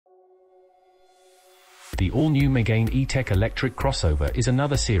The all-new Megane E-Tech Electric crossover is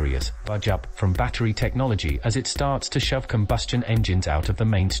another serious budge up from battery technology as it starts to shove combustion engines out of the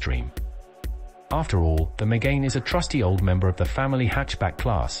mainstream. After all, the Megane is a trusty old member of the family hatchback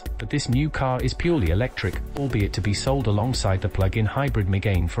class, but this new car is purely electric, albeit to be sold alongside the plug-in hybrid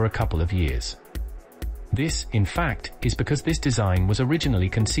Megane for a couple of years. This, in fact, is because this design was originally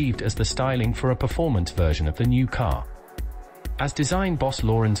conceived as the styling for a performance version of the new car. As design boss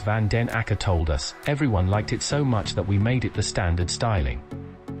Laurens van den Akker told us, everyone liked it so much that we made it the standard styling.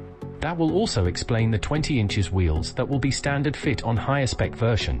 That will also explain the 20 inches wheels that will be standard fit on higher spec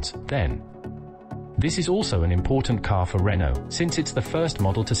versions, then. This is also an important car for Renault, since it's the first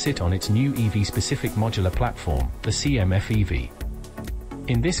model to sit on its new EV-specific modular platform, the CMF-EV.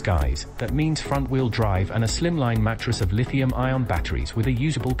 In this guise, that means front-wheel drive and a slimline mattress of lithium-ion batteries with a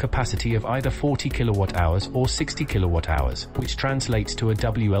usable capacity of either 40 kWh or 60 kWh, which translates to a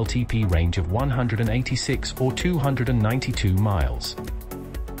WLTP range of 186 or 292 miles.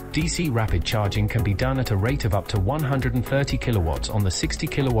 DC rapid charging can be done at a rate of up to 130 kilowatts on the 60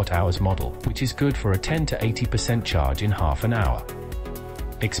 kWh model, which is good for a 10 to 80% charge in half an hour.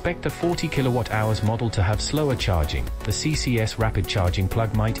 Expect the 40 kWh model to have slower charging. The CCS rapid charging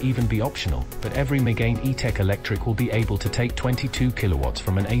plug might even be optional, but every Megane E-Tech Electric will be able to take 22 kilowatts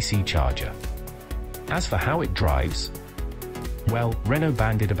from an AC charger. As for how it drives, well, Renault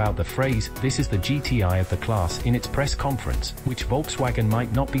bandied about the phrase, "This is the GTI of the class" in its press conference, which Volkswagen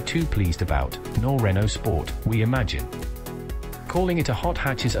might not be too pleased about, nor Renault Sport, we imagine. Calling it a hot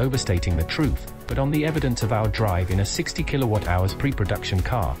hatch is overstating the truth, but on the evidence of our drive in a 60 kWh pre-production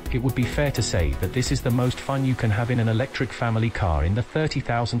car, it would be fair to say that this is the most fun you can have in an electric family car in the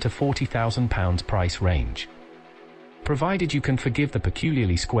 £30,000 to £40,000 price range. Provided you can forgive the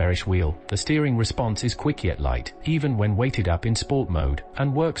peculiarly squarish wheel, the steering response is quick yet light, even when weighted up in sport mode,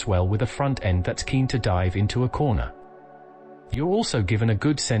 and works well with a front end that's keen to dive into a corner. You're also given a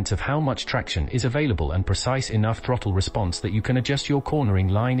good sense of how much traction is available and precise enough throttle response that you can adjust your cornering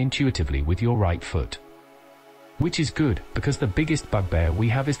line intuitively with your right foot. Which is good, because the biggest bugbear we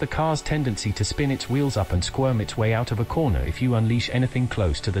have is the car's tendency to spin its wheels up and squirm its way out of a corner if you unleash anything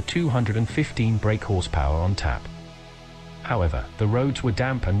close to the 215 brake horsepower on tap. However, the roads were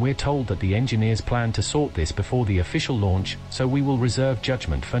damp and we're told that the engineers plan to sort this before the official launch, so we will reserve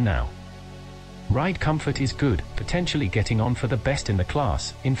judgment for now. Ride comfort is good, potentially getting on for the best in the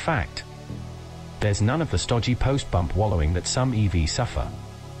class. In fact, there's none of the stodgy post-bump wallowing that some EVs suffer.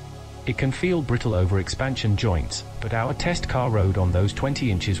 It can feel brittle over expansion joints, but our test car rode on those 20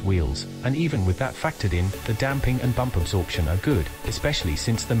 inches wheels, and even with that factored in, the damping and bump absorption are good, especially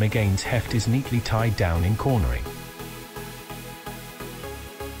since the Megane's heft is neatly tied down in cornering.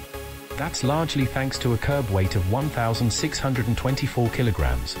 That's largely thanks to a curb weight of 1,624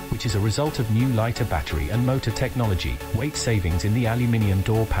 kilograms, which is a result of new lighter battery and motor technology, weight savings in the aluminium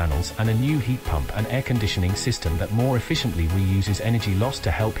door panels, and a new heat pump and air conditioning system that more efficiently reuses energy lost to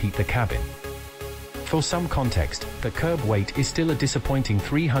help heat the cabin. For some context, the curb weight is still a disappointing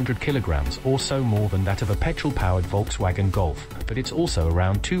 300 kilograms or so more than that of a petrol-powered Volkswagen Golf, but it's also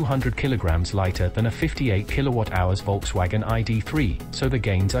around 200 kilograms lighter than a 58 kilowatt-hours Volkswagen ID.3, so the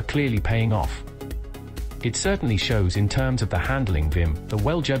gains are clearly paying off. It certainly shows in terms of the handling vim, the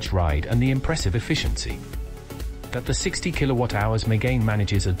well-judged ride and the impressive efficiency. That the 60 kilowatt-hours Megane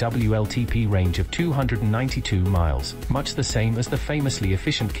manages a WLTP range of 292 miles, much the same as the famously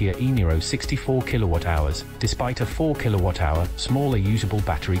efficient Kia e-Niro 64 kilowatt-hours, despite a 4 kilowatt-hour, smaller usable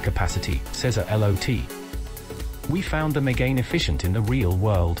battery capacity, says a LOT. We found the Megane efficient in the real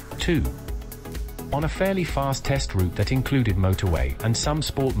world, too. On a fairly fast test route that included motorway and some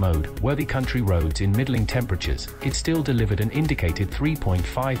sport mode-worthy country roads in middling temperatures, it still delivered an indicated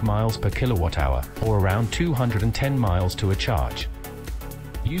 3.5 miles per kilowatt-hour, or around 210 miles to a charge.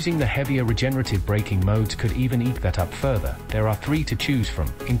 Using the heavier regenerative braking modes could even eke that up further. There are 3 to choose from,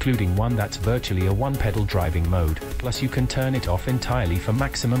 including one that's virtually a one-pedal driving mode, plus you can turn it off entirely for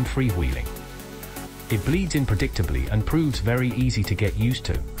maximum freewheeling. It bleeds in predictably and proves very easy to get used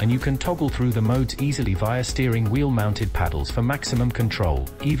to, and you can toggle through the modes easily via steering wheel-mounted paddles for maximum control,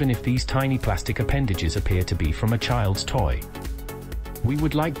 even if these tiny plastic appendages appear to be from a child's toy. We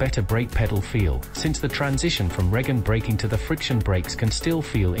would like better brake pedal feel, since the transition from reg and braking to the friction brakes can still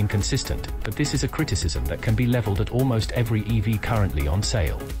feel inconsistent, but this is a criticism that can be leveled at almost every EV currently on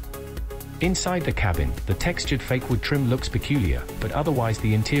sale. Inside the cabin, the textured fake wood trim looks peculiar, but otherwise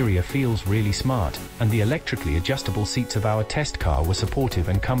the interior feels really smart, and the electrically adjustable seats of our test car were supportive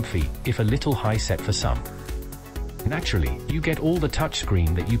and comfy, if a little high set for some. Naturally, you get all the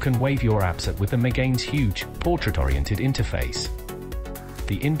touchscreen that you can wave your apps at with the Megane's huge, portrait-oriented interface.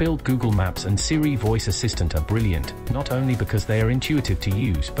 The inbuilt Google Maps and Siri voice assistant are brilliant, not only because they are intuitive to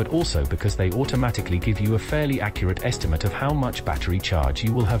use but also because they automatically give you a fairly accurate estimate of how much battery charge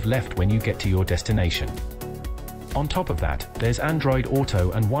you will have left when you get to your destination. On top of that, there's Android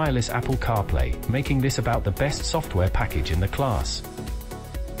Auto and wireless Apple CarPlay, making this about the best software package in the class.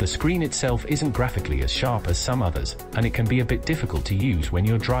 The screen itself isn't graphically as sharp as some others, and it can be a bit difficult to use when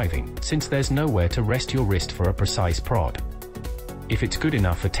you're driving, since there's nowhere to rest your wrist for a precise prod. If it's good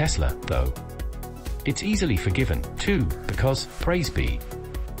enough for Tesla, though, it's easily forgiven, too, because, praise be,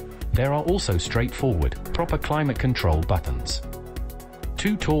 there are also straightforward, proper climate control buttons.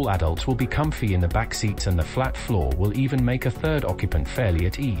 2 tall adults will be comfy in the back seats and the flat floor will even make a third occupant fairly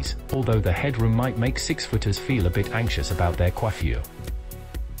at ease, although the headroom might make 6-footers feel a bit anxious about their coiffure.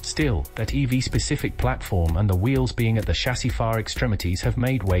 Still, that EV-specific platform and the wheels being at the chassis far extremities have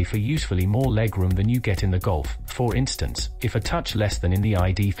made way for usefully more legroom than you get in the Golf, for instance, if a touch less than in the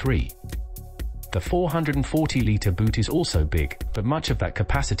ID.3. The 440-litre boot is also big, but much of that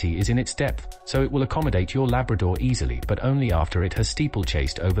capacity is in its depth, so it will accommodate your Labrador easily but only after it has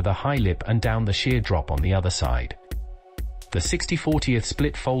steeplechased over the high lip and down the sheer drop on the other side. The 60/40th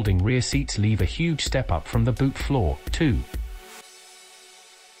split folding rear seats leave a huge step up from the boot floor, too,